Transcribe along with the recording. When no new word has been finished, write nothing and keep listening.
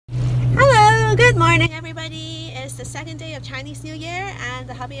morning, everybody. It's the second day of Chinese New Year, and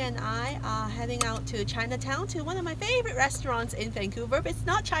the hubby and I are heading out to Chinatown to one of my favorite restaurants in Vancouver, but it's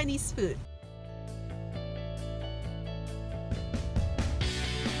not Chinese food.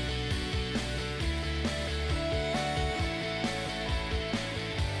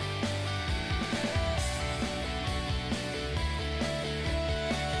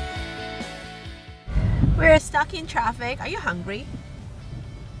 We're stuck in traffic. Are you hungry?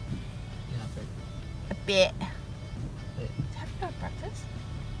 A bit. Have you had breakfast?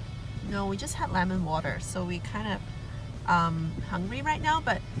 No, we just had lemon water, so we kind of hungry right now,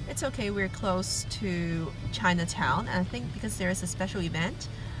 but it's okay. We're close to Chinatown, and I think because there is a special event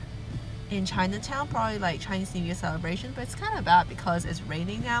in Chinatown, probably like Chinese New Year celebration, but it's kind of bad because it's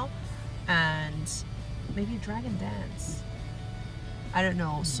raining now, and maybe dragon dance. I don't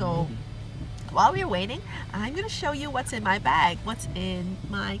know. So while we're waiting, I'm going to show you what's in my bag, what's in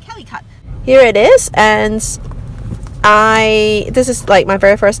my Kelly cut. Here it is, and this is like my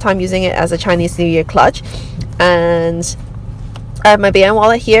very first time using it as a Chinese New Year clutch, and I have my BN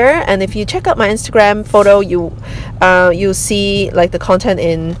wallet here, and if you check out my Instagram photo, you'll see like the content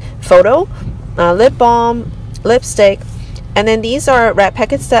in photo, lip balm, lipstick, and then these are red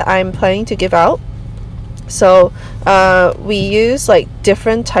packets that I'm planning to give out. So we use like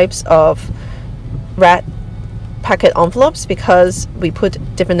different types of red packet envelopes because we put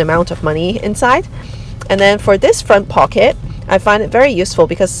different amount of money inside. And then for this front pocket, I find it very useful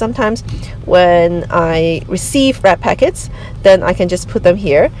because sometimes when I receive red packets, then I can just put them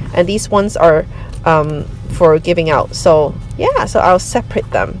here, and these ones are for giving out. So yeah, so I'll separate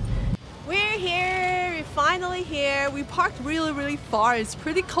them. We're here, we're finally here. We parked really far. It's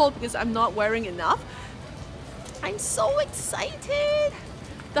pretty cold because I'm not wearing enough. I'm so excited.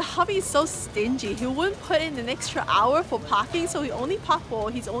 The hubby is so stingy. He wouldn't put in an extra hour for parking, so he only parked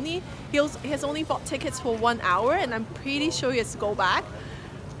for, he has only bought tickets for 1 hour, and I'm pretty sure he has to go back.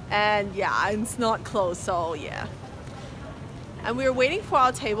 And yeah, it's not close, so yeah. And we're waiting for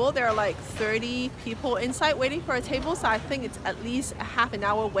our table. There are like 30 people inside waiting for a table, so I think it's at least a half an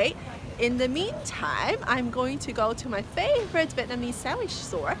hour wait. In the meantime, I'm going to go to my favorite Vietnamese sandwich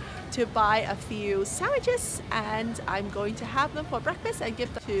store to buy a few sandwiches, and I'm going to have them for breakfast and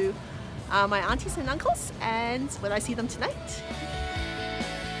give them to my aunties and uncles, and when I see them tonight.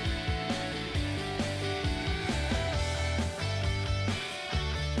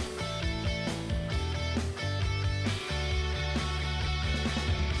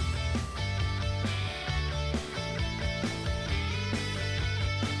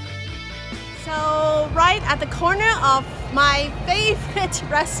 So right at the corner of my favorite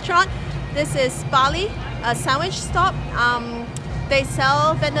restaurant, this is Bali, a sandwich stop. They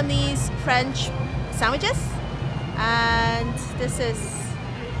sell Vietnamese French sandwiches, and this is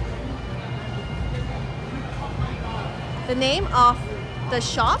the name of the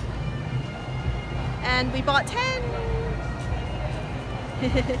shop, and we bought 10.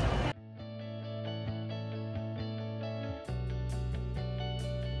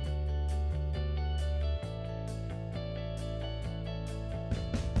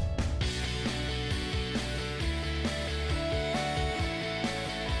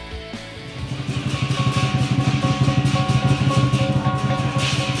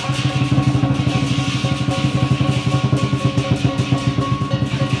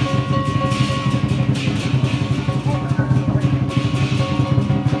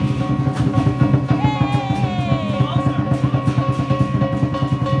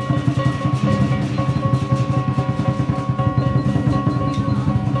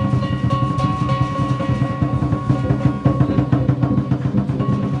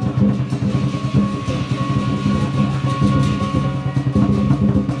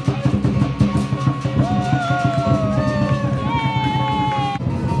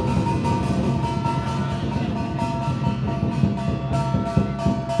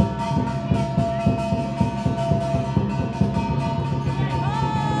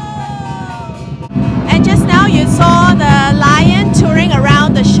 You saw the lion touring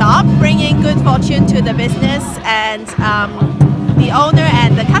around the shop, bringing good fortune to the business and the owner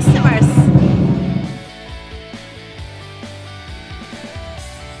and the customers.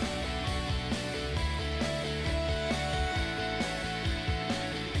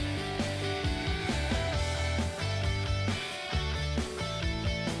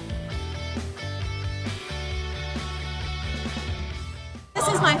 This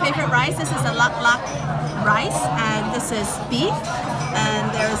is my favorite rice. This is a lak lak rice, and this is beef,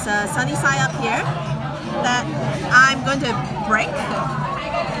 and there's a sunny side up here that I'm going to break.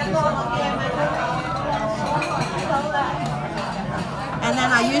 And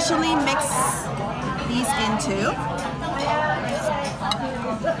then I usually mix these in too.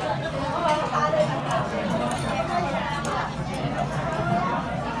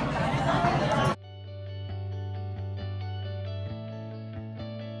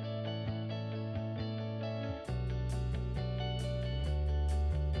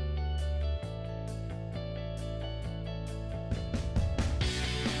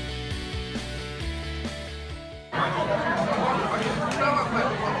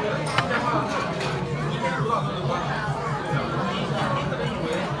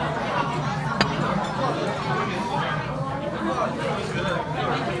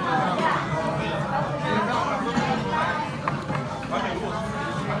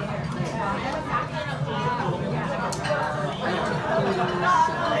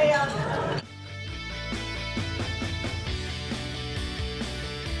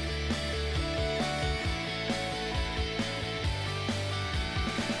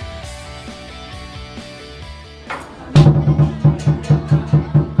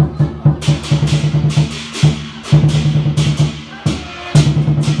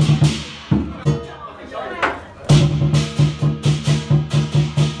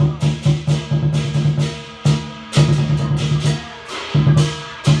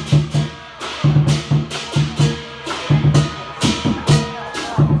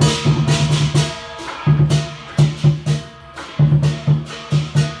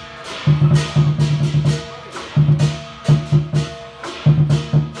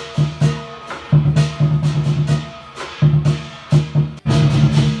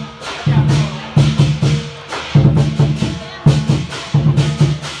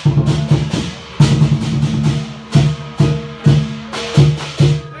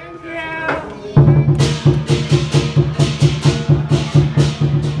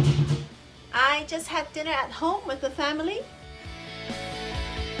 I just had dinner at home with the family.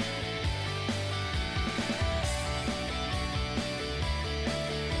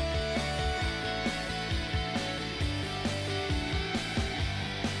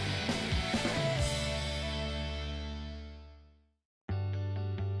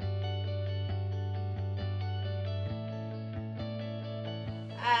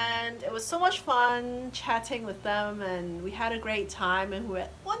 And it was so much fun chatting with them, and we had a great time, and we had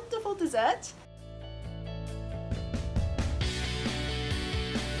wonderful dessert.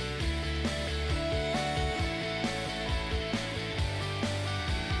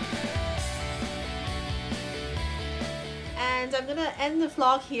 And I'm gonna end the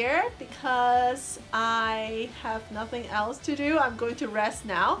vlog here because I have nothing else to do. I'm going to rest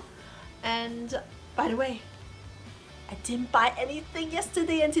now. And by the way, I didn't buy anything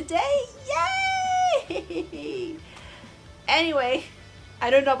yesterday and today. Yay! Anyway, I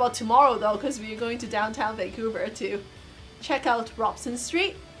don't know about tomorrow though, because we're going to downtown Vancouver to check out Robson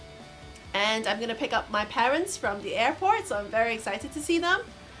Street. And I'm gonna pick up my parents from the airport, so I'm very excited to see them.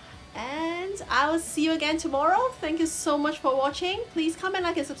 And I will see you again tomorrow. Thank you so much for watching. Please comment,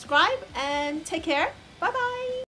 like, and subscribe, and take care. Bye bye.